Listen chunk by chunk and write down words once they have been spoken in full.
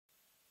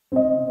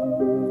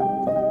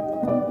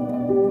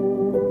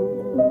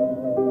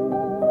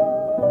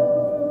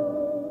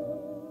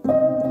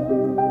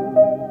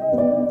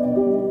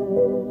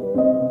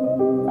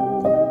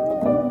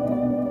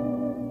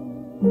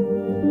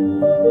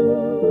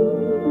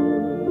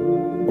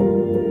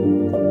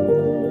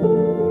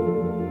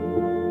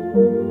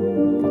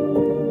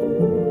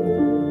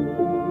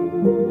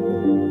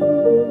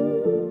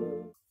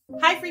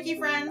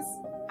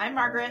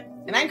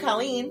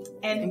Colleen.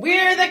 And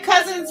we're the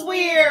Cousins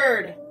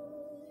Weird.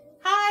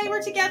 Hi,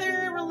 we're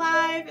together. We're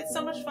live. It's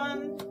so much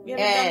fun. We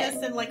haven't done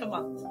this in like a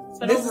month. It's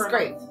been this over is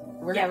great.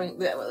 We're having...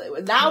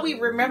 Now we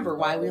remember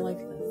why we like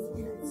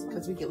this.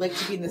 Because we like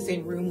to be in the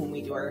same room when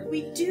we do our...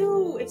 We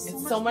do. It's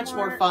so much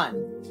more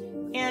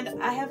fun.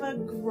 And I have a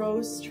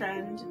gross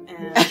trend.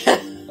 And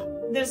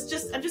I'm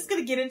just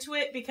going to get into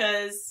it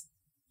because...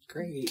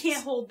 Great. You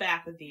can't hold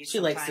back with these. She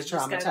likes to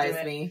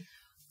traumatize me.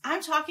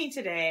 I'm talking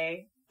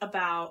today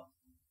about...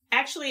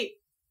 Actually,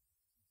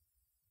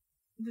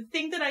 the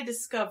thing that I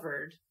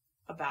discovered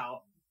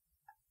about,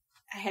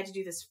 I had to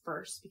do this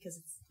first because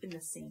it's in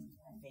the same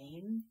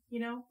vein,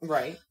 you know?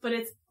 Right. But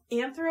it's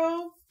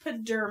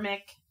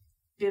Anthropodermic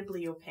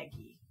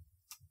Bibliopegy.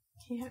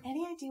 Can you have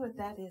any idea what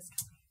that is?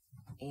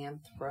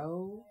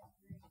 Anthropo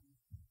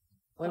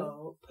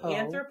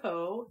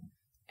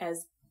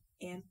as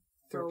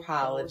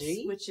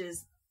anthropology, which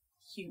is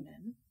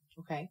human.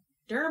 Okay.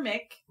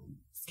 Dermic.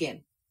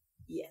 Skin.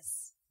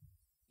 Yes.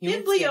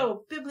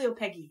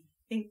 Bibliopegy.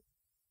 Think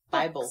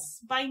Bible. Books,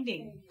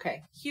 binding.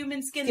 Okay.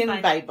 Human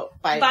skin Bible.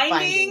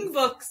 Binding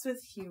books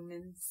with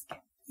human skin.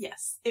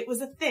 Yes. It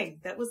was a thing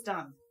that was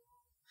done.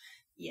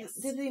 Yes.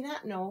 Did they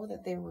not know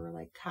that they were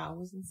like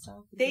cows and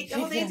stuff? They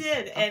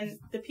did. And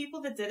the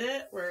people that did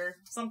it were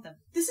something.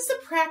 This is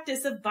a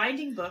practice of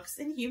binding books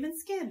in human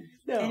skin.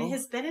 No. And it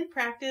has been in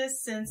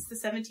practice since the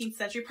 17th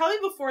century. Probably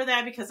before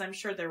that, because I'm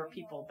sure there were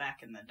people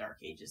back in the Dark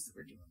Ages that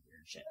were doing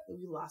weird shit.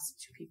 We lost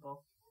 2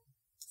 people.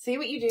 See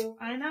what you do.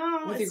 I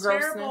know. With it's your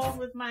terrible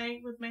with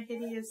my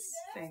hideous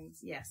things.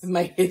 Yes.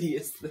 My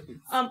hideous things.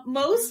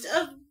 Most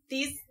of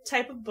these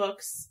type of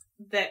books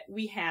that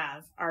we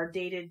have are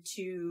dated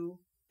to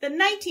the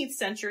 19th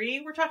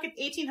century. We're talking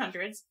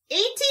 1800s.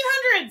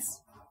 1800s!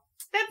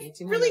 That's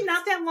really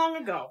not that long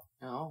ago.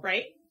 No.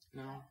 Right?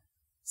 No.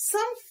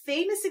 Some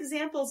famous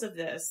examples of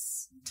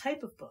this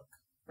type of book,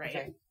 right?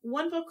 Okay.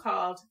 One book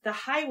called The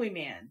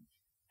Highwayman,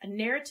 a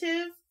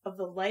narrative of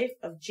the life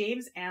of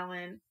James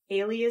Allen,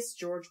 alias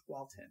George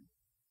Walton.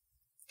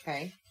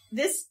 Okay.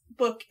 This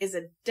book is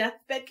a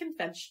deathbed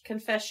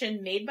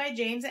confession made by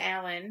James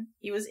Allen.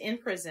 He was in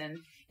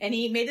prison, and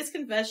he made this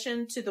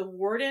confession to the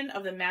warden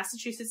of the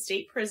Massachusetts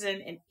State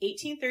Prison in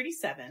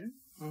 1837,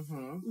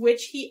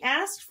 which he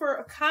asked for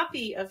a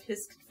copy of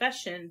his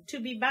confession to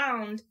be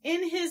bound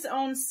in his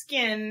own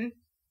skin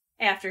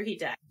after he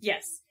died.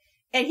 Yes.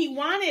 And he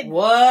wanted...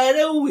 What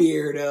a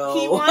weirdo.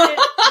 He wanted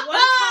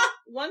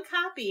one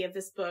copy of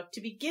this book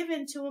to be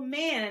given to a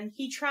man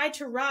he tried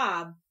to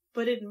rob,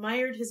 but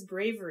admired his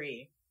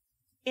bravery.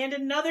 And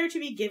another to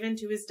be given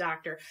to his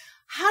doctor.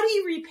 How do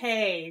you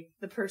repay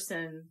the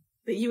person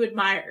that you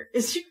admire?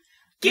 Is you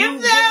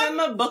give them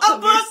a book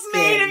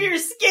made of your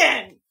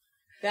skin.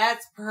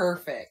 That's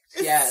perfect.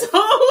 It's yes. so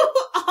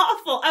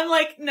awful. I'm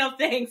like, no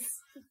thanks.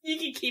 You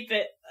can keep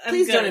it.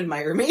 Please don't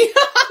admire me.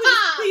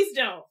 please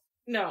don't.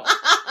 No.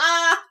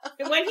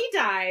 And when he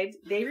died,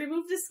 they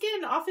removed the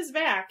skin off his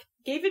back,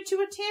 gave it to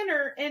a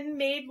tanner, and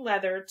made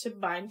leather to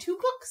bind 2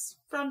 books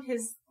from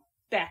his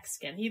back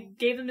skin. He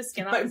gave them the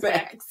skin off his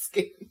back.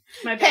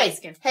 My back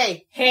skin.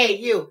 Hey,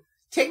 you.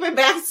 Take my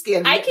back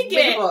skin. I could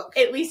get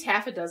at least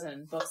half a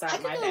dozen books out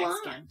of my back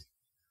skin.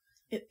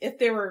 If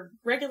they were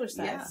regular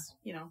size,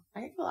 you know.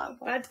 I get a lot of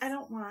books. But I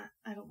don't want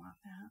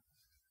that.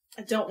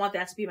 I don't want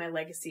that to be my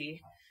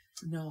legacy.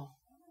 No.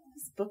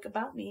 This book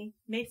about me,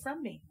 made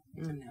from me.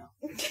 No.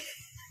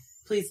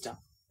 Please don't.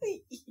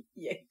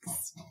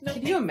 Yikes. No,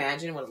 can you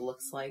imagine what it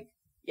looks like?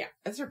 Yeah.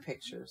 Those are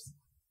pictures.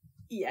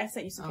 Yeah, I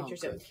sent you some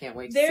pictures of it. Can't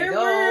wait to see those. There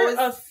were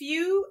a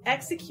few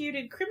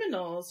executed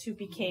criminals who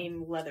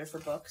became leather for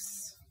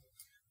books.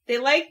 We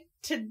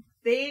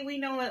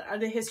know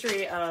the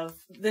history of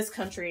this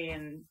country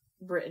and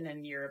Britain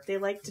and Europe. They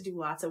like to do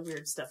lots of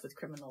weird stuff with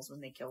criminals when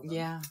they kill them.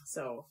 Yeah.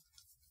 So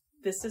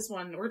this is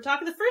one we're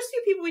talking. The first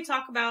few people we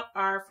talk about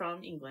are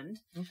from England.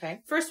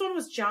 Okay. First one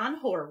was John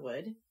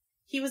Horwood.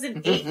 He was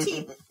an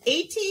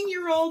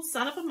 18-year-old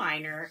son of a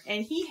miner,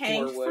 and he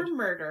hanged for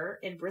murder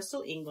in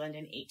Bristol, England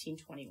in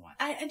 1821.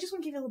 I just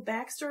want to give you a little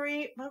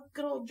backstory about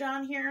good old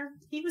John here.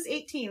 He was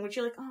 18, which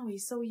you're like, oh,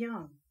 he's so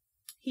young.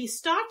 He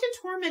stalked and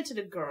tormented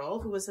a girl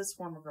who was his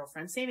former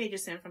girlfriend, same age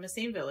as him, from the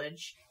same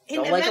village.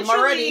 And don't like him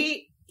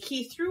already.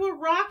 He threw a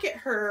rock at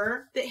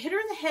her that hit her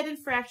in the head and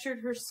fractured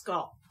her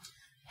skull.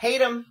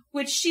 Hate him.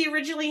 Which she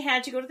originally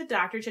had to go to the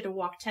doctor. She had to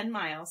walk 10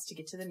 miles to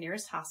get to the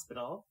nearest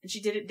hospital. And she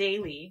did it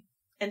daily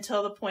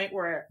until the point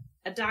where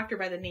a doctor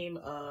by the name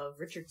of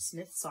Richard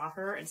Smith saw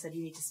her and said,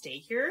 you need to stay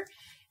here.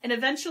 And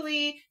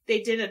eventually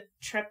they did a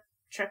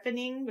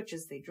trepanning, which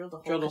is they drilled a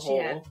hole. She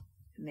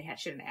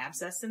had an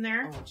abscess in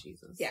there. Oh,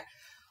 Jesus. Yeah.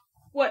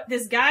 What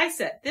this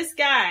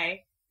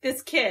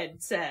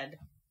kid said,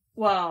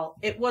 well,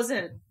 it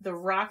wasn't the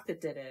rock that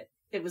did it.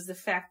 It was the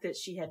fact that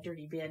she had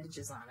dirty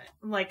bandages on it.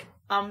 I'm like,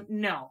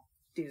 no,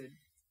 dude.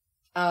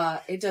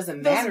 It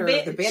doesn't matter.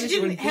 The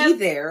bandages wouldn't be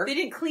there. They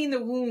didn't clean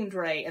the wound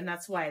right, and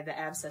that's why the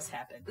abscess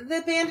happened.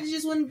 The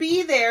bandages wouldn't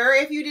be there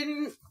if you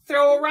didn't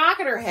throw a rock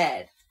at her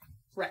head.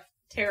 Right.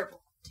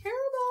 Terrible.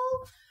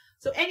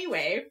 So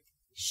anyway,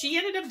 she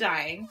ended up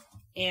dying,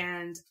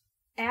 and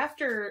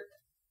after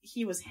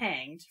he was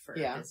hanged for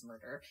Yeah. his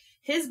murder,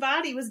 his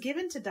body was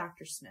given to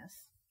Dr.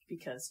 Smith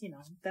because, you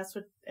know, that's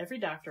what every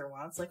doctor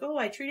wants. Like, oh,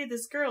 I treated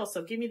this girl,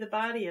 so give me the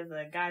body of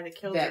the guy that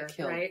killed her,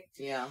 right?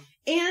 Yeah.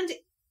 And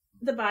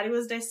the body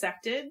was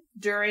dissected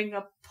during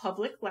a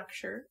public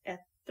lecture at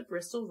the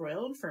Bristol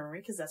Royal Infirmary,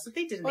 because that's what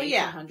they did in the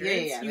 1800s.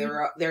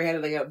 Yeah. They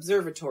had like an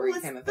observatory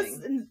kind of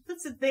thing.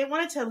 They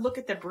wanted to look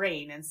at the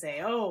brain and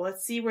say, oh,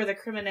 let's see where the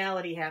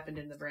criminality happened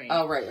in the brain.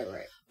 Oh, right.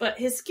 But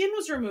his skin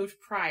was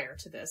removed prior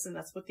to this, and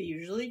that's what they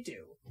usually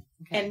do.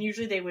 Okay. And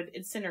usually they would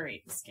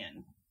incinerate the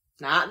skin.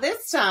 Not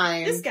this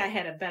time. This guy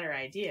had a better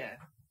idea.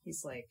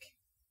 He's like,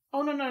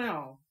 oh,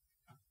 no.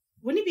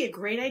 Wouldn't it be a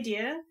great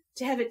idea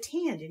to have it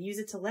tanned and use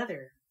it to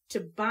leather? To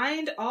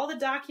bind all the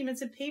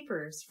documents and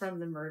papers from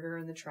the murder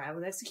and the trial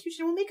and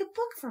execution. We'll make a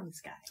book from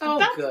this guy.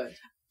 Good.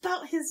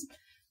 About his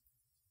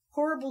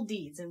horrible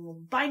deeds, and we'll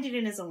bind it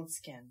in his own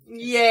skin.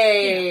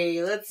 Yay!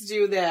 You know, let's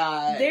do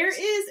that. There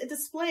is a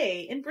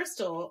display in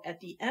Bristol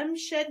at the M.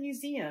 Shed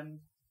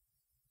Museum,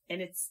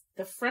 and it's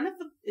the front of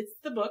it's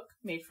the book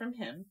made from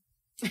him.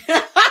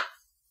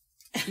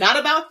 Not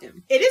about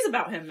him. It is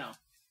about him, though.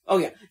 Oh,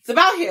 yeah. It's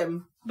about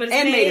him. But it's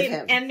made of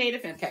him. And made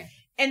of him. Okay.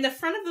 And the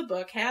front of the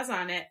book has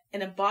on it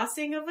an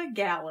embossing of a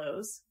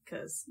gallows,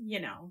 because,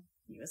 you know,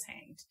 he was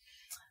hanged.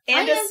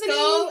 And a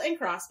skull and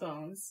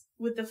crossbones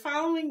with the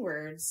following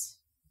words.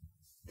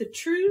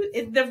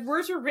 The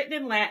words were written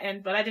in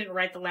Latin, but I didn't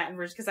write the Latin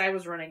words because I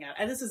was running out.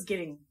 And this is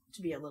getting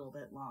to be a little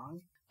bit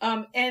long.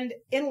 And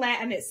in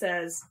Latin it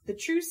says, the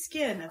true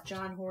skin of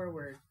John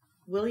Horwood.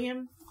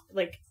 William,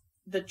 like,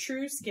 the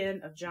true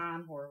skin of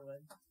John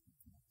Horwood.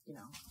 You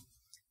know.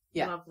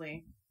 Yeah.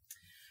 Lovely.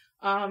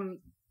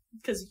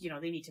 Because, you know,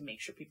 they need to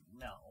make sure people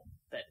know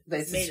that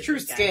it's made true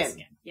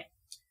skin. Yeah.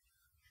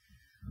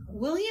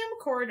 William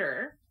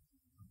Corder,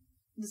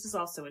 this is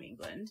also in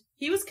England,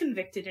 he was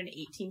convicted in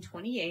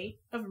 1828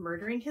 of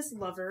murdering his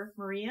lover,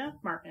 Maria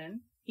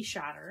Martin. He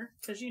shot her,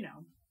 because, you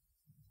know.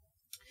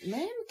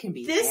 Men can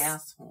be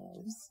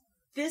assholes.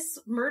 This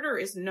murder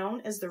is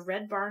known as the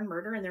Red Barn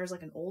Murder, and there was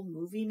like an old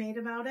movie made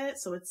about it,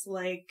 so it's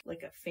like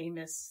a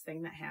famous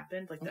thing that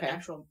happened, like the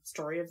actual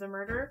story of the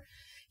murder.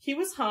 He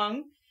was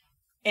hung.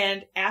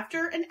 And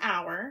after an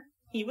hour,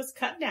 he was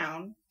cut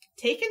down,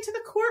 taken to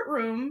the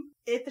courtroom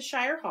at the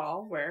Shire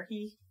Hall, where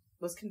he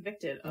was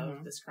convicted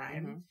of this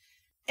crime. Mm-hmm.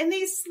 And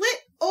they slit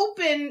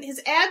open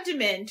his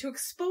abdomen to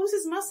expose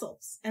his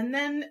muscles. And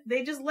then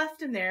they just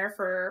left him there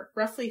for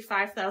roughly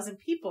 5,000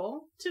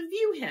 people to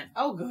view him.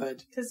 Oh,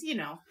 good. Because, you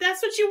know,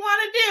 that's what you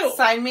want to do.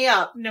 Sign me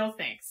up. No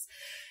thanks.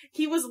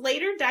 He was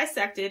later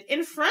dissected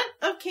in front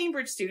of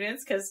Cambridge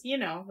students, because, you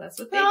know, that's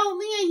what they... Well,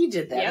 yeah, you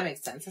did that. Yep. That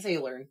makes sense. That's how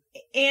you learn.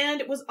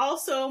 And it was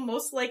also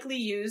most likely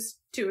used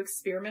to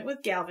experiment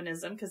with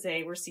galvanism, because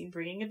they were seen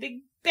bringing a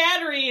big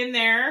battery in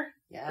there,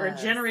 or a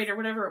generator,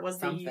 whatever it was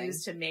they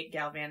used to make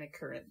galvanic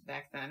current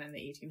back then in the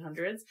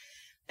 1800s.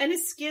 And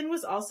his skin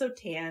was also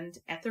tanned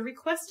at the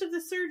request of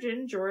the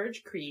surgeon,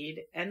 George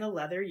Creed, and the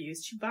leather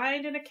used to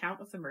bind an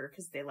account of the murder,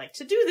 because they like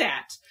to do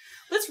that.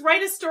 Let's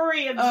write a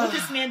story of what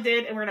this man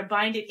did, and we're going to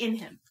bind it in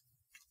him.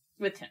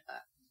 With him.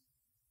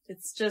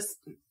 It's just...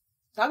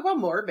 Talk about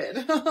morbid.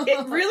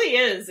 It really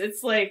is.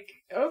 It's like,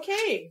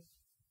 okay.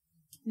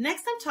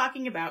 Next I'm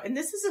talking about, and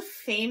this is a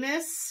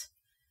famous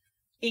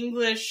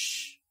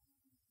English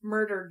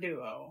murder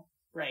duo,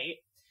 right?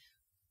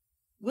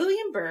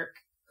 William Burke,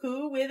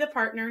 who with a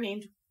partner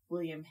named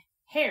William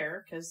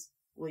Hare, because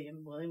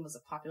William was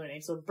a popular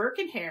name, so Burke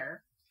and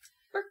Hare,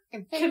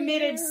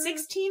 committed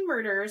 16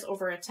 murders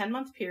over a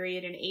 10-month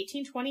period in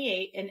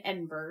 1828 in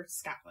Edinburgh,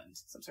 Scotland.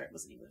 So I'm sorry, it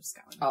wasn't England,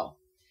 Scotland. Oh.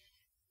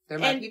 They're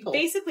my people.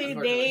 Basically,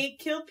 they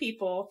killed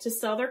people to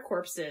sell their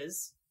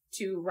corpses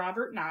to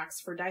Robert Knox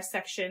for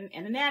dissection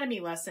and anatomy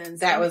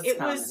lessons. It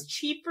was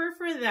cheaper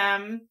for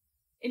them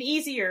and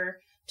easier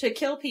to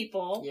kill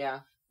people.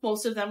 Yeah.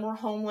 Most of them were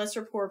homeless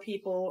or poor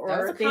people,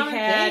 or they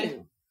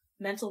had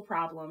mental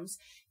problems.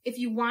 If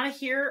you want to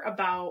hear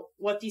about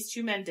what these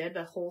two men did,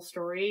 the whole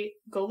story,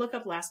 go look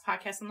up Last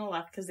Podcast on the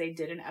Left, because they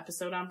did an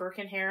episode on Burke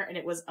and Hare, and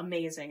it was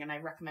amazing, and I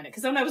recommend it.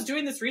 Because when I was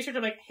doing this research,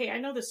 I'm like, hey, I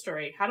know this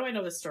story. How do I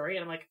know this story?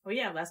 And I'm like, oh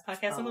yeah, Last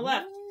Podcast on the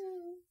Left.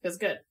 It was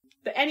good.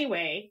 But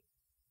anyway,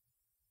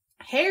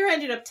 Hare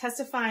ended up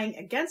testifying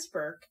against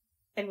Burke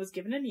and was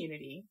given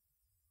immunity.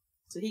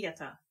 So he got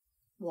to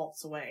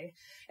waltz away.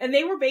 And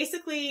they were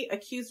basically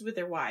accused with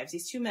their wives.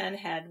 These two men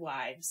had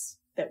wives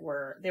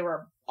they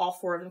were all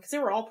four of them, because they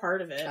were all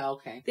part of it. Oh,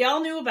 okay. They all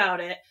knew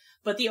about it,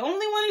 but the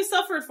only one who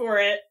suffered for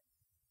it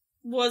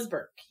was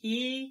Burke.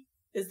 He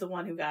is the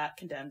one who got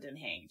condemned and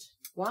hanged.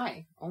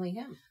 Why? Only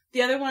him.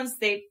 The other ones,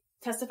 they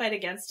testified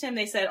against him.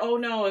 They said, oh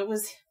no, it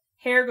was...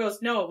 Hare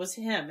goes, no, it was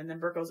him. And then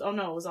Burke goes, oh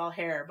no, it was all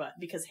Hare, but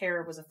because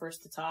Hare was the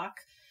first to talk.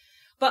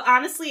 But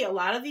honestly, a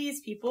lot of these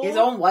people... His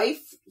own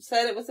wife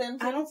said it was him?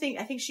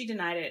 I think she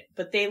denied it,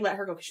 but they let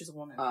her go because she's a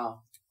woman. Oh.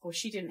 Well,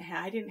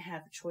 I didn't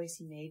have a choice,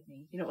 he made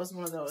me. You know, it was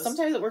one of those.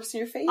 Sometimes it works in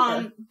your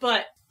favor.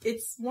 But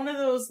it's one of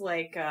those,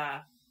 like,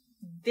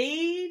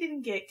 they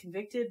didn't get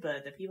convicted,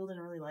 but the people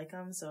didn't really like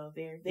them, so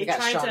they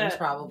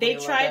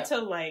tried to,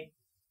 like,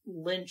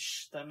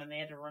 lynch them, and they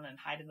had to run and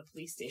hide in the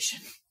police station.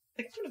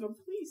 Like, I'm gonna go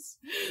police.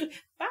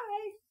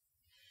 Bye.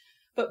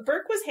 But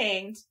Burke was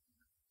hanged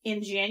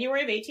in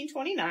January of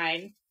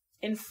 1829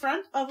 in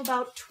front of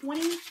about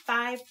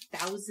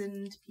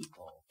 25,000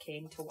 people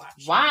came to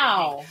watch.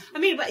 Wow. I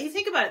mean, but you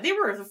think about it, they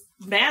were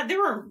mad. There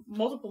were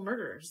multiple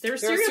murderers. There were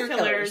serial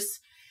killers,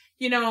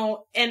 you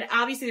know, and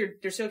obviously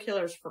they're serial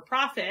killers for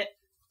profit,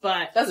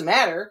 but doesn't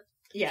matter.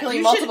 Yeah,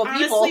 killing multiple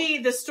people. Honestly,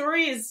 the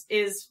story is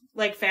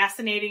like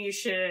fascinating. You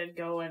should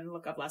go and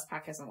look up Last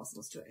Podcast and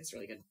listen to it. It's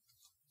really good.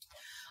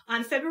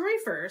 On February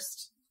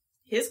 1st,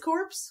 his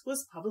corpse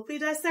was publicly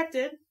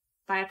dissected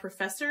by a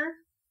Professor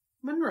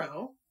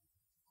Monroe.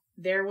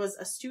 There was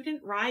a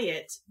student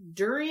riot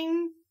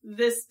during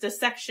this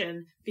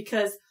dissection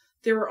because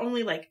there were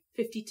only like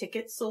 50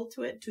 tickets sold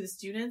to the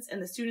students,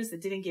 and the students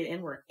that didn't get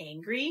in were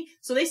angry.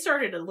 So they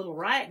started a little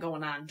riot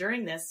going on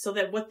during this, so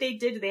that what they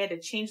did, they had to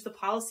change the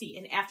policy.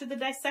 And after the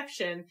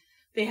dissection,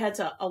 they had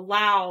to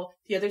allow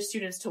the other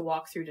students to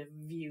walk through to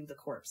view the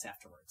corpse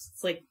afterwards.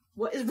 It's like,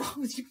 what is wrong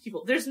with you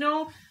people? There's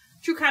no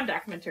true crime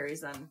documentaries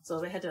then, so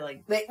they had to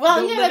like that's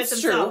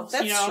true.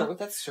 That's true.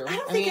 That's true. I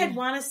don't think I'd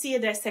want to see a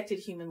dissected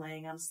human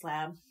laying on a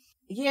slab.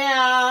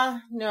 Yeah,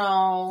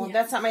 no,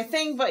 that's not my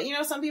thing, but you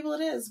know, some people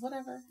it is,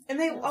 whatever. And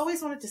they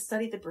always wanted to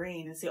study the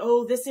brain and say,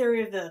 oh, this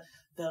area of the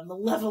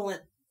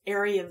malevolent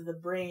area of the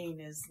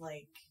brain is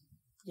like,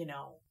 you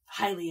know,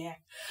 highly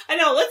active. I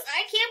know,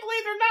 I can't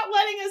believe they're not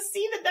letting us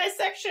see the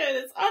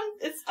dissection.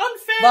 It's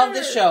unfair. Love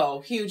the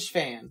show. Huge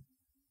fan.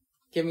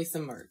 Give me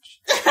some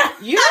merch.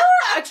 You're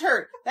a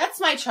turd. That's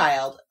my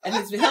child, and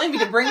he's been telling me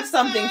to bring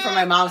something from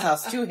my mom's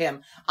house to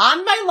him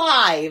on my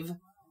live.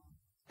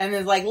 And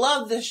then, like,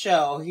 love the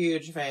show.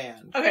 Huge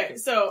fan. Okay,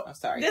 so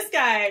sorry. This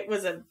guy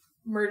was a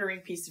murdering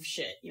piece of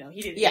shit. You know,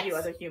 he didn't interview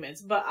other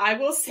humans. But I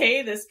will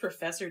say this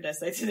professor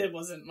dissected it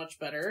wasn't much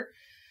better.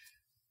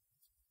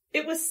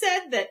 It was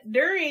said that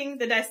during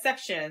the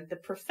dissection, the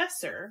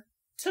professor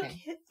took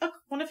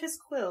one of his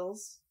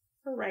quills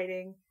for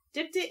writing,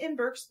 dipped it in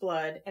Burke's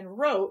blood, and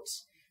wrote,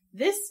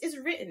 "This is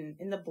written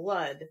in the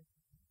blood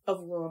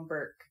of Willem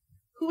Burke,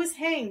 who was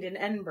hanged in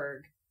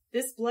Edinburgh.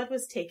 This blood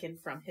was taken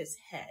from his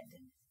head."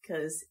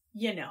 Because,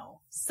 you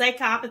know,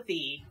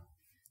 psychopathy.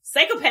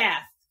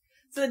 Psychopath.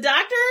 So the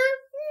doctor,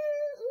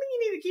 you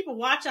need to keep a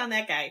watch on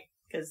that guy.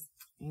 Because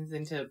he's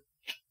into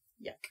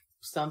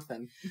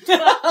something.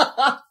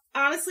 But,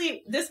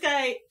 honestly, this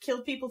guy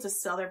killed people to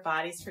sell their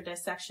bodies for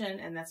dissection,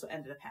 and that's what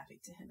ended up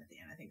happening to him at the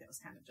end. I think that was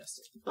kind of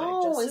justice.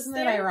 Isn't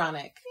that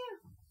ironic? Yeah.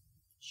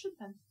 Should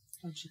have been.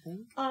 Don't you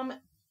think?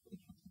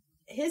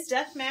 His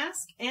death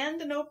mask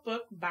and a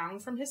notebook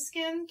bound from his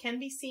skin can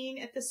be seen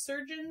at the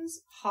Surgeons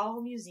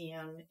Hall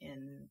Museum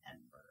in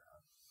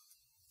Edinburgh.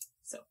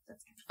 So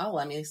that's kind of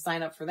let me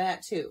sign up for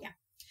that too. Yeah.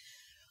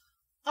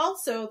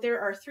 Also, there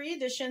are 3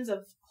 editions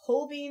of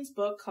Holbein's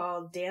book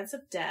called Dance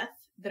of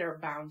Death that are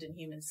bound in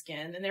human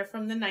skin, and they're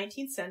from the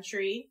 19th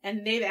century,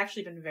 and they've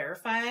actually been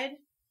verified.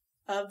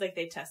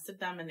 They tested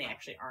them, and they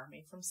actually are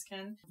made from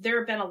skin. There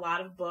have been a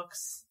lot of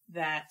books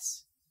that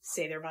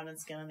say they're bound in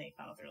skin, and they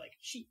found out they're like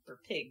sheep or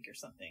pig or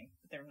something,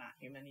 but they're not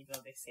human, even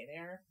though they say they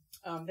are.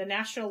 The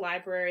National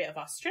Library of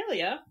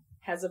Australia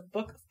has a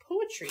book of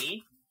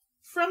poetry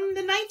from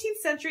the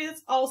 19th century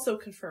that's also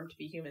confirmed to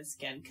be human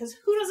skin, because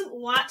who doesn't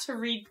want to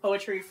read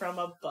poetry from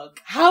a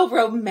book? How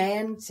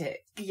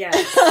romantic.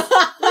 Yes.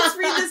 Let's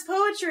read this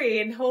poetry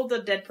and hold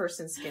a dead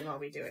person's skin while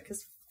we do it,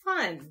 because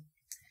fun.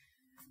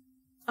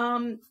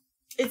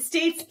 It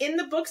states in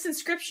the book's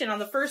inscription on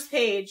the first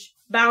page,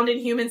 bound in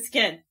human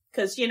skin.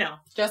 Because, you know,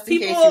 just in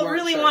people case you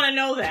really want to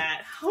know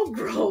that. How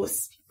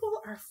gross.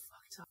 People are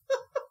fucked up.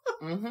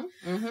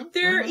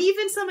 There are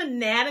even some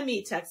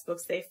anatomy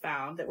textbooks they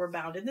found that were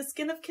bound in the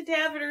skin of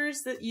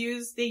cadavers that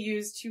they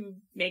use to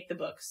make the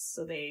books.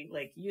 So they,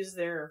 use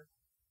their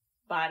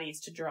bodies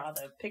to draw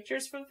the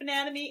pictures from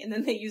anatomy, and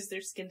then they use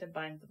their skin to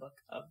bind the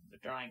book of the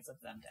drawings of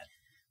them dead.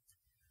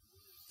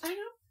 I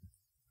don't...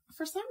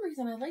 For some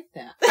reason, I like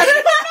that. I don't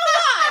know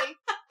why.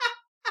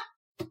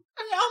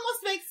 It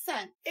almost makes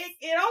sense.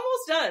 It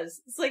almost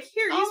does. It's like,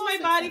 here, use my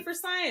body for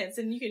science,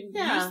 and you can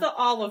use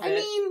all of it. I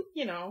mean,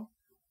 you know.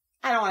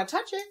 I don't want to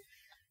touch it.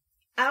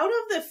 Out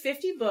of the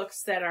 50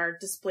 books that are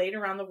displayed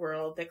around the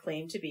world that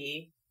claim to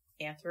be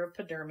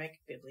Anthropodermic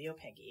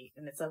Bibliopegy,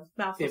 and it's a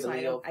mouthful,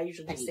 so I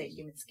usually say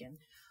human skin.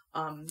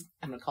 I'm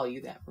going to call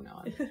you that from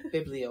now on.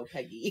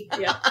 Bibliopegy.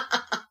 Yeah.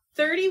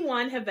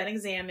 31 have been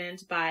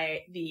examined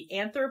by the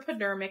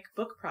Anthropodermic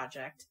Book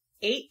Project.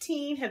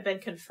 18 have been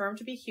confirmed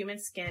to be human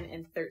skin,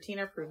 and 13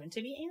 are proven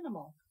to be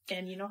animal.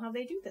 And you know how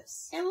they do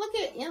this. And look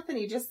at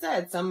Anthony just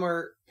said some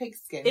were pig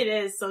skin. It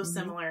is so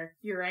similar.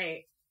 You're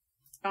right.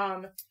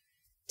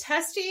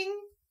 Testing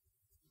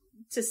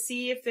to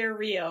see if they're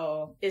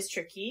real is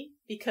tricky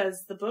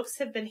because the books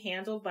have been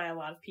handled by a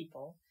lot of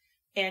people,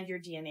 and your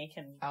DNA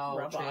can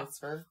rub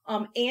transfer.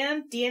 off.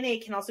 And DNA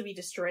can also be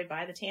destroyed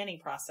by the tanning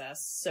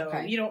process.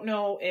 So you don't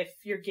know if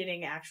you're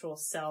getting actual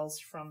cells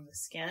from the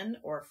skin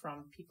or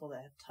from people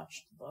that have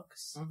touched the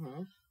books.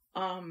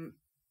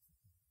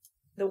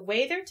 the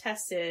way they're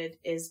tested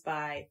is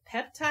by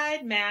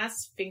peptide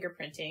mass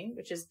fingerprinting,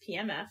 which is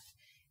PMF,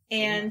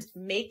 and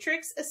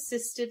matrix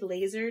assisted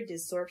laser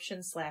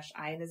desorption /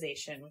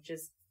 ionization, which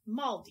is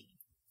MALDI.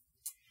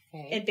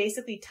 Okay. And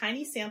basically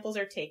tiny samples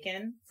are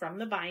taken from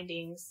the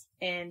bindings,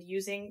 and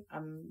using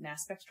a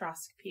mass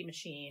spectroscopy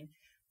machine,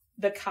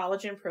 the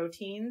collagen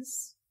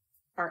proteins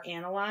are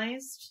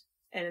analyzed,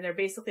 and they're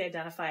basically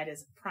identified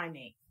as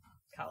primate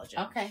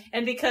collagen. Okay.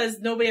 And because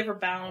nobody ever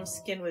bound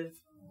skin with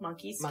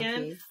monkey skin,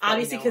 Monkeys,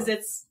 obviously that we know because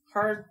it's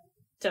hard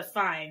to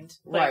find.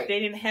 Like, Right. they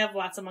didn't have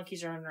lots of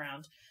monkeys running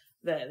around.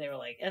 They were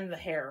like, and the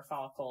hair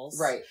follicles.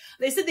 Right.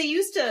 They said they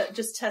used to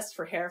just test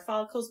for hair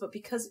follicles, but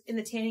because in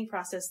the tanning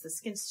process, the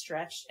skin's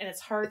stretched, and it's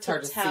hard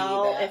to see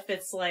tell that. if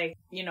it's like,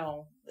 you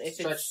know, if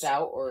Stretched it's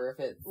out or if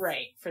it's...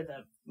 right for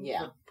the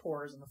Yeah. the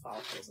pores and the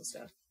follicles and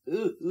stuff.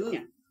 Ooh.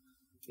 Yeah.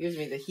 Gives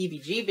me the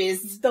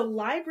heebie-jeebies. The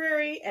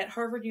library at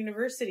Harvard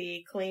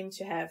University claimed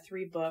to have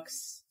 3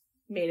 books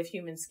made of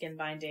human skin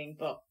binding,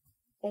 but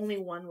only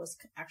one was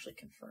actually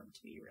confirmed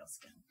to be real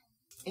skin.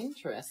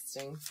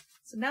 Interesting.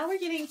 So now we're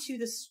getting to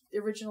this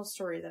original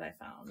story that I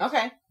found.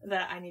 Okay.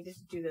 That I needed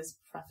to do this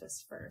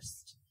preface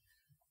first.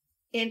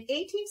 In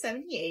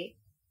 1878,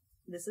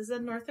 this is a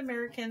North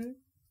American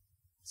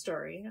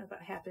story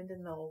that happened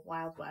in the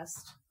Wild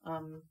West.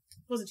 It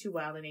wasn't too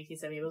wild in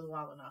 1870, it was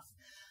wild enough.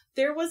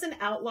 There was an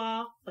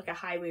outlaw, like a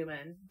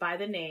highwayman, by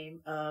the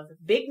name of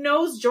Big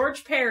Nose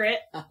George Parrott.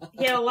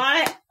 He had a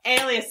lot of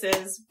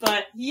aliases,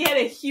 but he had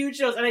a huge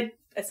nose. And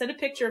I sent a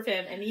picture of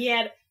him, and he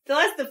had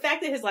the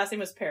fact that his last name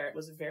was Parrott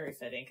was very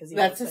fitting because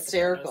That's like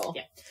hysterical.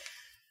 Yeah.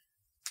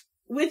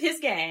 With his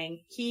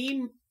gang,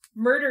 he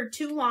murdered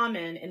 2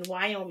 lawmen in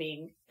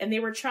Wyoming, and they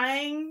were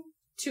trying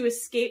to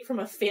escape from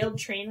a failed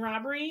train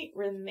robbery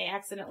where they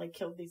accidentally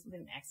killed these. They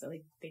didn't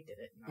accidentally, they did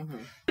it. You know?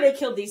 They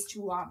killed these 2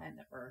 lawmen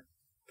that were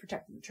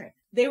protecting the train.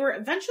 They were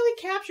eventually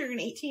captured in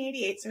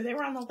 1888, so they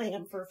were on the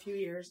lam for a few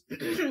years.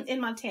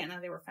 In Montana,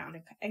 they were found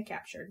and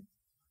captured.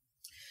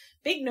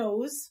 Big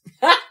Nose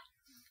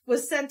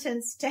was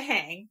sentenced to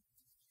hang.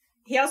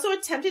 He also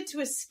attempted to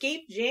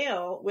escape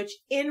jail, which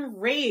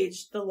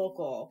enraged the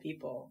local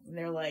people. And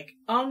they're like,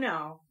 oh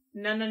no.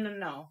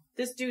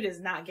 This dude is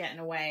not getting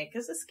away.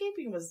 Because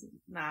escaping was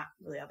not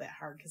really all that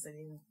hard because the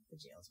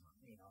jails weren't,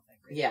 you know,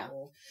 that great. Yeah.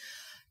 Old.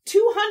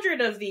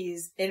 200 of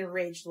these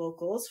enraged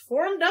locals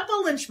formed up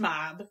a lynch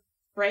mob,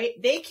 right?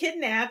 They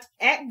kidnapped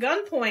at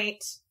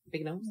gunpoint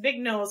Big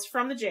Nose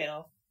from the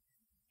jail.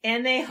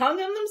 And they hung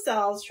him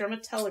themselves from a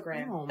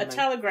telegraph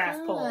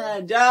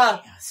pole. Yeah,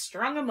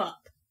 strung him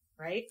up,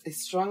 right? They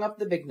strung up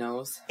the Big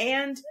Nose.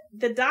 And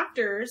the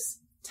doctors,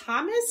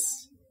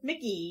 Thomas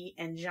McGee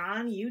and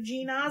John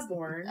Eugene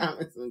Osborne,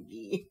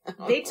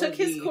 they took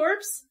his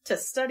corpse to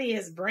study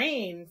his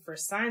brain for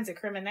signs of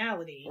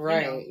criminality.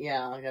 Right, you know?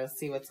 yeah, I gotta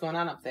see what's going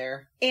on up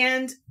there.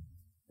 And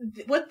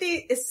what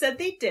they said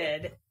they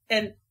did,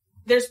 and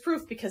there's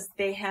proof because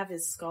they have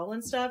his skull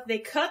and stuff,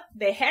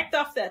 they hacked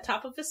off the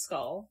top of his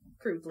skull,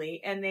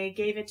 crudely, and they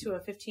gave it to a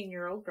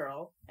 15-year-old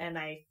girl, and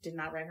I did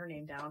not write her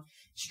name down.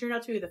 She turned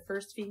out to be the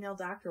first female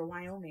doctor of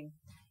Wyoming.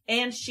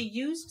 And she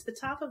used the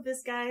top of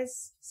this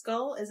guy's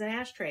skull as an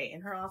ashtray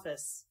in her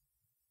office.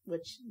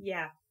 Which,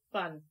 yeah,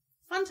 fun.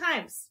 Fun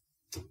times.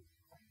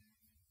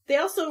 They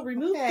also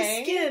removed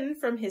the skin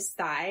from his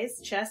thighs,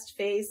 chest,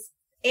 face,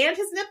 and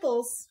his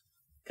nipples.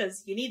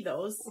 Because you need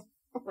those,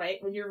 right?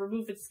 When you're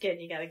removing skin,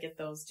 you gotta get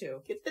those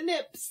too. Get the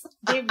nips.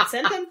 They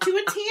sent him to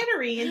a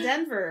tannery in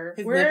Denver.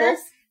 His nipples?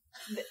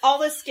 All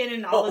the skin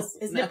and all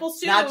his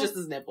nipples too. Not just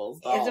his nipples.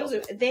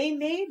 They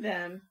made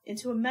them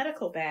into a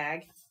medical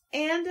bag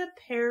and a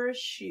pair of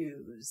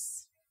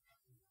shoes.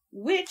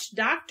 Which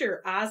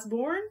Dr.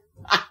 Osborne,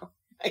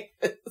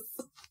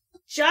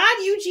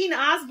 John Eugene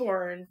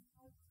Osborne,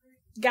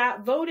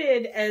 got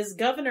voted as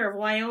governor of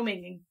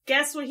Wyoming. And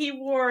guess what he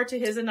wore to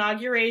his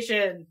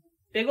inauguration?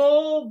 Big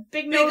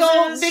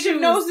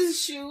Nose's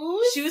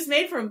shoes. Shoes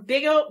made from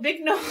Big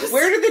Nose.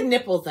 Where do the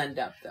nipples end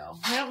up, though?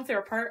 I don't know if they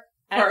were part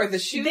of the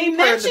shoe, they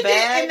part of the mentioned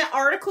bag. it in the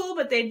article,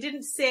 but they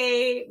didn't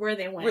say where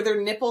they went. Were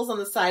there nipples on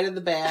the side of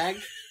the bag?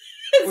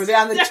 Were they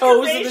on the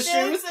toes of the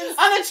shoes?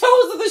 On the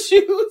toes of the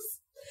shoes?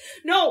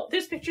 No,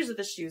 there's pictures of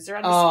the shoes. They're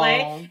on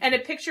display. And a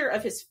picture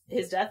of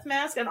his death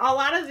mask. And a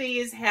lot of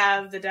these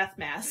have the death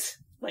mask.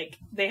 Like,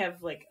 they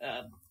have, like,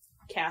 a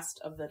cast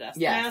of the death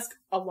mask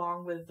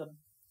along with the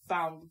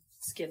bound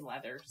skin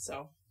leather.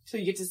 So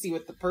you get to see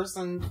what the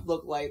person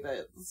looked like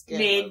that skin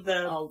made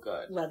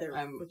the leather.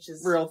 Which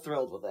is real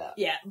thrilled with that.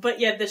 Yeah. But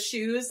yeah, the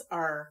shoes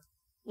are,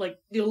 like,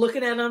 you're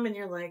looking at them and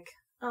you're like,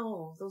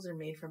 oh, those are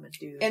made from a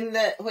dude. And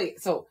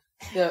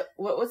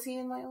what was he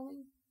in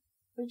Wyoming?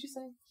 What did you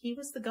say? He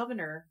was the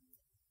governor.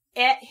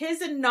 At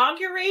his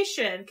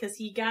inauguration, because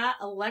he got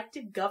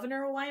elected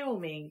governor of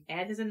Wyoming,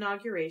 at his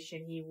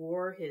inauguration, he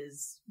wore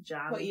his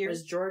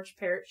George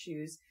Parrott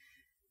shoes.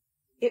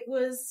 It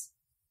was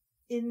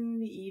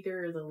in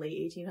either the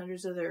late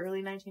 1800s or the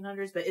early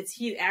 1900s, but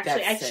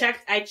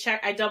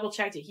I double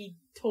checked it. He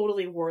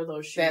totally wore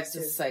those shoes. That's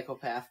a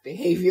psychopath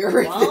behavior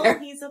right there. Well,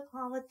 he's a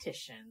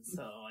politician,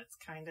 so it's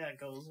kind of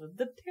goes with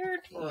the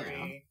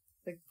territory.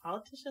 Like,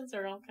 politicians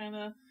are all kind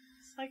of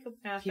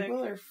psychopathic.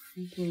 People are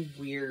freaking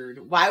weird.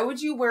 Why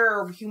would you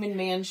wear human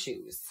man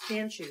shoes?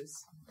 Man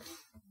shoes.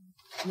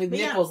 With But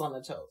nipples on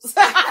the toes.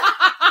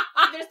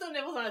 There's no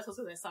nipples on the toes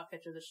because I saw a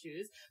picture of the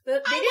shoes.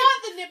 But I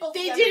want the nipples.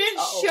 they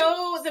didn't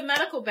show the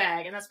medical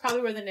bag, and that's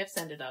probably where the nips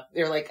ended up.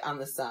 They're like on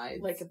the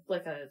side. Like a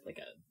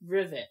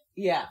rivet.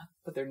 Yeah,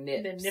 but they're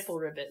nips. The nipple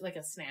rivet, like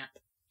a snap.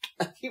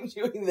 I keep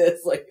doing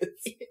this like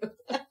it's...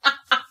 Like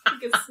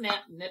a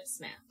nip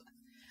snap.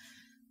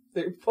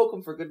 They poke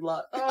them for good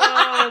luck. Oh,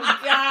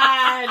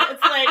 God.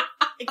 It's like,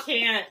 I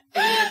can't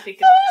even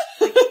think of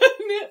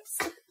it. Nips.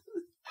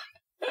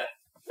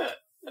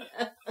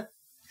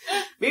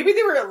 Maybe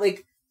they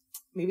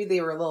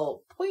were a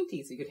little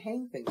pointy so you could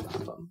hang things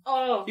off them.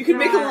 Oh, you could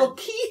make a little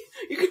key.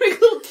 You could make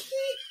a little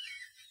key.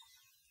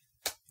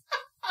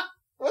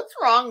 What's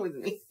wrong with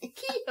me?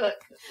 Key hook.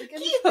 Like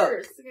Key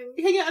hook.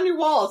 You hang it on your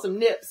wall, some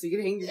nips, so you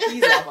can hang your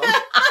keys off them.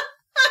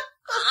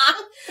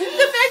 The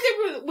fact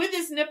that with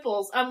his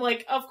nipples, I'm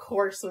like, of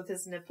course with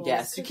his nipples.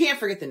 Yes, you can't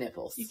forget the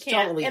nipples. You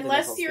can't, Don't leave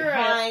unless the nipples you're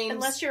behind.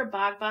 unless you're a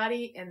bog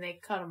body and they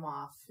cut them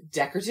off.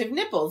 Decorative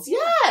nipples,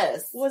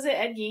 yes. Was it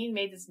Ed Gein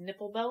made this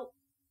nipple belt?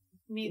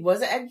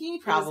 Was it Ed Gein?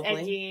 Probably. It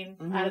was Ed Gein.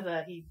 Mm-hmm. Out of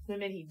the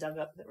women he dug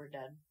up that were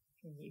dead.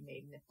 And he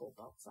made nipple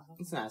belts out of them.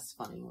 It's not as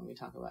funny when we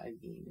talk about Ed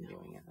Gein and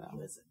doing it, though. He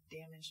was a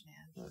damaged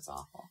man. It was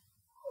awful.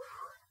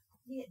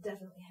 He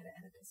definitely had an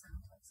Oedipus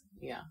complex.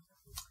 Yeah.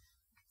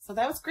 So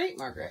that was great,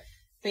 Margaret.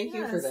 Thank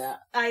you for that.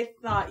 I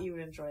thought you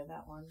would enjoy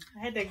that one.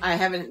 I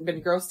haven't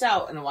been grossed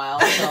out in a while,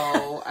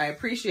 so I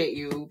appreciate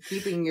you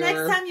keeping your...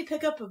 Next time you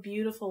pick up a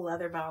beautiful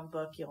leather-bound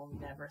book, you'll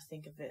never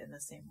think of it in the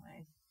same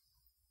way.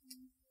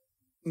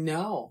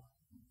 No.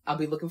 I'll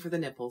be looking for the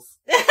nipples.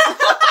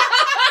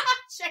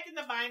 Checking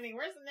the binding.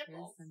 Where's the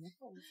nipples? Where's the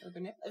nipples? Are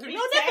there nipples? I mean,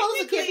 No nipples.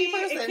 It can't be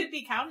person. It could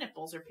be cow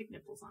nipples or pig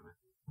nipples on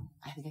it.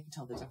 I think I can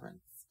tell the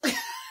difference.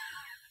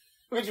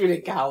 Between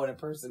a cow and a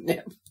person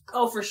nip.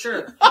 Oh, for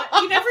sure. But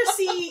you never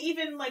see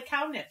even like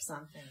cow nips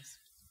on things.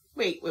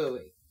 Wait.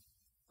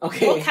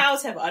 Okay. Well,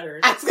 cows have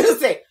udders. I was gonna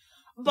say,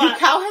 but do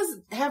cows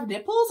have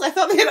nipples? I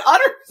thought they had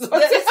udders.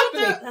 What's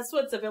happening? That's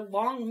what's a bit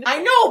long nipple.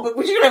 I know, but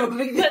you're gonna have a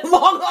big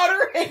long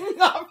udder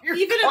hanging off your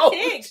even coat.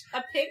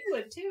 a pig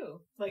would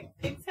too. Like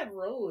pigs have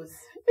rows.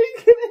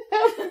 You're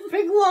gonna have a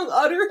big long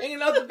udder hanging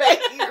out the back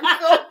of your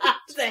coat.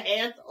 The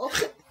handle.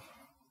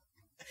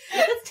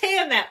 Let's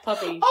tan that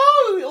puppy.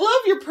 Oh, I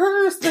love your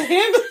purse. The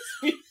handle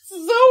is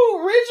so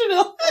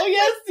original. Oh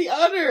yes, the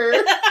udder.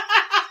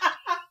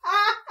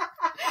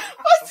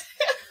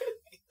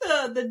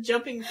 The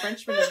jumping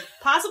Frenchman.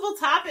 Possible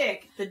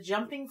topic. The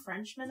jumping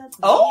Frenchman of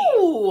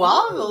Oh,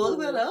 I'll go look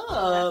that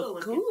up.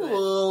 Look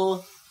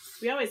Cool.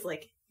 We always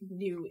like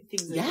new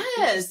things that are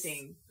Yes.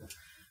 interesting.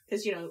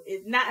 Because,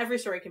 not every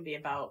story can be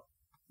about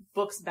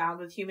books bound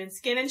with human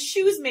skin and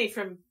shoes made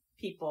from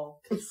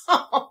people.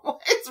 Oh,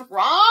 it's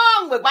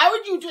wrong. But why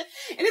would you do it?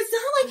 And it's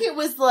not like it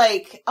was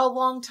like a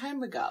long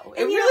time ago.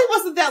 It really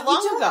wasn't that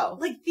long ago.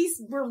 Like,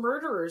 these were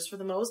murderers for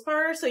the most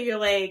part, so you're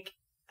like,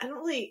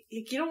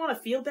 you don't want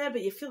to feel bad,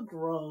 but you feel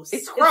gross.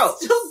 It's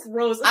gross. It's still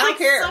gross. It's I don't like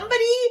care.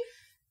 Somebody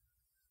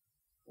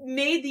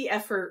made the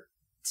effort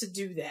to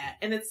do that.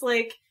 And it's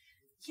like,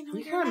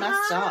 We kinda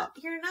messed up.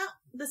 You're not,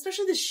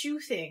 especially the shoe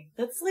thing.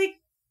 That's like,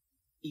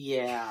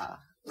 Yeah.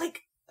 like,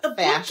 a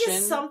Fashion. book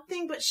is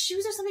something, but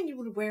shoes are something you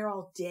would wear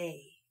all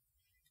day.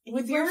 And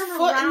With you your wear them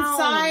foot around.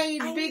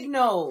 inside, big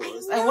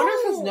nose. I I wonder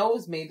if his know.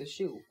 nose made the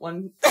shoe.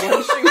 One shoe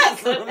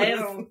I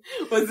don't-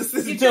 was this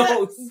his You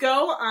nose. could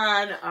go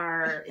on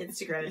our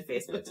Instagram and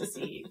Facebook to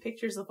see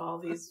pictures of all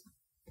these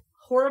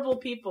horrible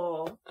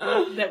people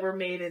that were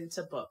made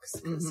into books.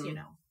 Because, Mhm.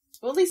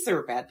 Well, at least they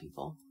were bad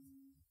people.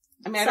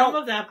 I mean, some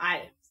of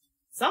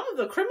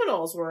the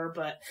criminals were,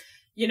 but,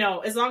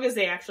 as long as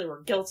they actually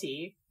were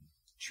guilty.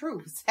 True,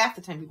 because half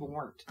the time people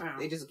weren't. I know.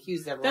 They just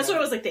accused everyone. That's what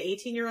of it was like, the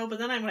 18-year-old, but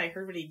then when I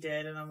heard what he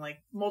did, and I'm like,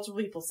 multiple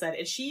people said,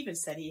 and she even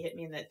said he hit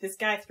me, and that this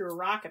guy threw a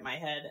rock at my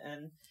head,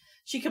 and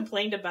she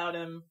complained about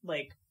him,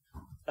 like,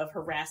 of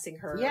harassing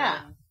her.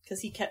 Yeah. Because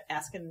he kept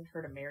asking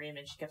her to marry him,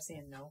 and she kept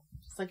saying no.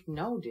 It's like,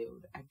 no,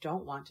 dude, I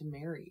don't want to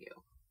marry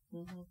you.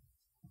 Mm-hmm.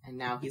 And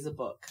now he's a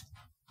book.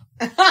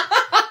 Yep.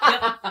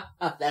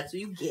 That's what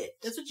you get.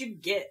 That's what you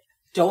get.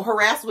 Don't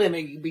harass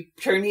women. You'll be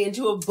turning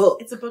into a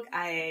book. It's a book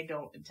I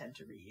don't intend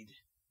to read.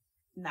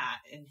 Not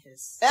in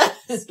his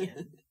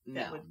skin.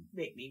 No. That would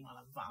make me want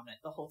to vomit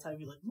the whole time.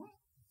 Be like, "Mm."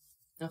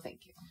 No,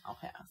 thank you. I'll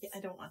pass. Yeah, I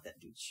don't want that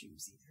dude's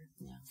shoes either.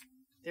 Yeah.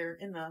 They're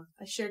in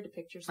I shared the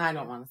pictures. I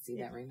don't want to see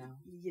that right now.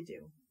 You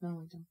do.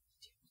 No, I don't.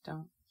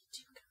 Don't.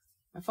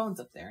 My phone's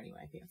up there anyway.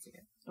 I can't see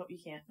it. Oh, you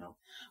can't. No.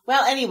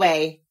 Well,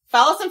 anyway,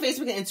 follow us on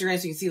Facebook and Instagram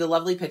so you can see the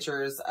lovely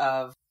pictures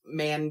of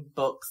man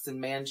books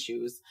and man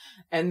shoes.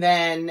 And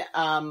then,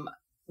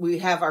 we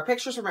have our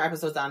pictures from our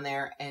episodes on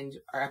there, and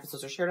our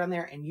episodes are shared on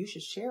there, and you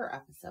should share our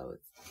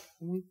episodes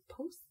when we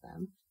post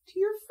them to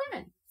your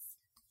friends.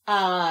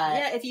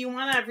 Yeah, if you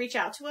want to reach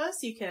out to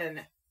us, you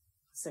can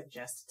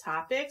suggest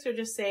topics or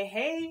just say,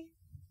 hey,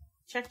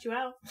 checked you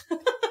out.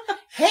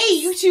 Hey,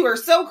 you two are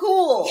so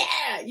cool.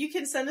 Yeah, you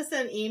can send us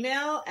an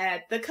email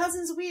at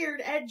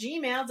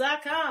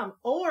thecousinsweird@gmail.com,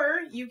 or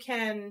you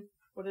can,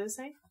 what did it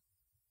say?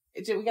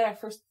 We got a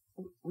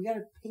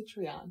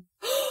Patreon.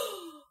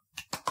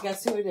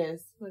 Guess who it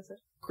is? What is it?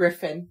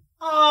 Griffin.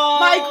 Oh,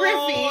 My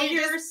Griffy.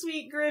 You're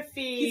sweet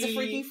Griffy. He's a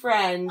freaky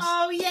friend.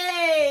 Oh,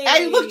 yay.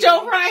 I looked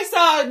over and I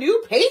saw a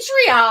new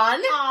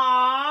Patreon.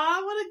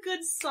 Aw, what a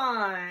good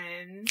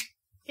son.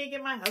 Can't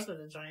get my husband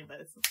to join, but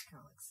it's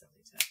kind of like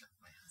silly to have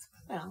my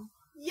husband. Well.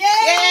 Yay!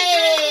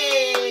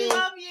 Yay! We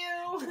love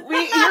you. You're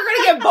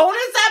gonna get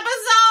bonus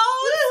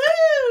episodes.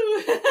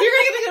 Woohoo! You're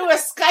gonna get to do a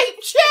Skype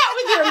chat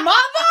with your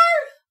mother.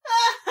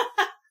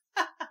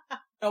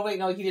 Oh wait,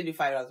 no, he did do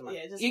 $5 a month.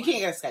 Yeah, just you one. can't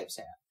get a Skype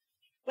chat.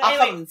 But I'll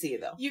anyway, come and see you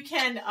though. you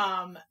can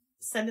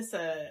send us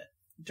a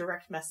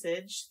direct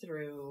message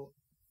through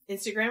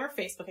Instagram or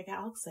Facebook. I got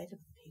all excited with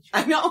the page.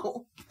 I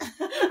know.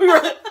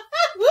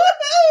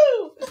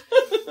 Woohoo!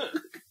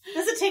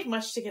 Doesn't take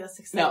much to get us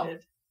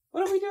excited.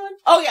 What are we doing?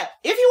 Oh yeah,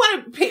 if you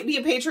want to be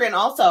a patron,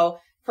 also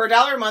for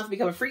 $1 a month,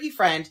 become a freaky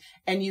friend,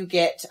 and you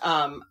get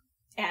Bonus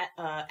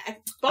a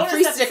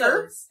free episodes.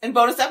 sticker and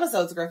bonus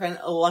episodes. Griffin,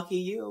 lucky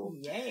you.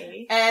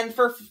 Yay! And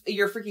for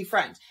your freaky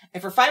friend,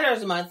 and for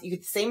 $5 a month, you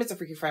get the same as a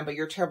freaky friend, but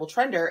you're a terrible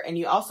trender, and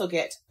you also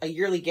get a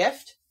yearly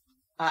gift,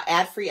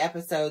 ad-free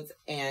episodes,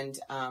 and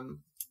a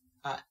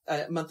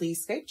monthly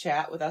Skype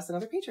chat with us and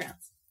other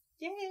Patreons.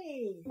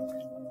 Yay!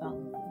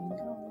 So,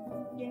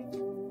 Yay.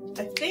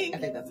 I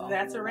think that's all.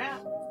 That's a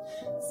wrap.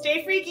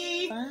 Stay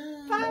freaky.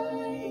 Bye.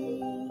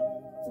 Bye.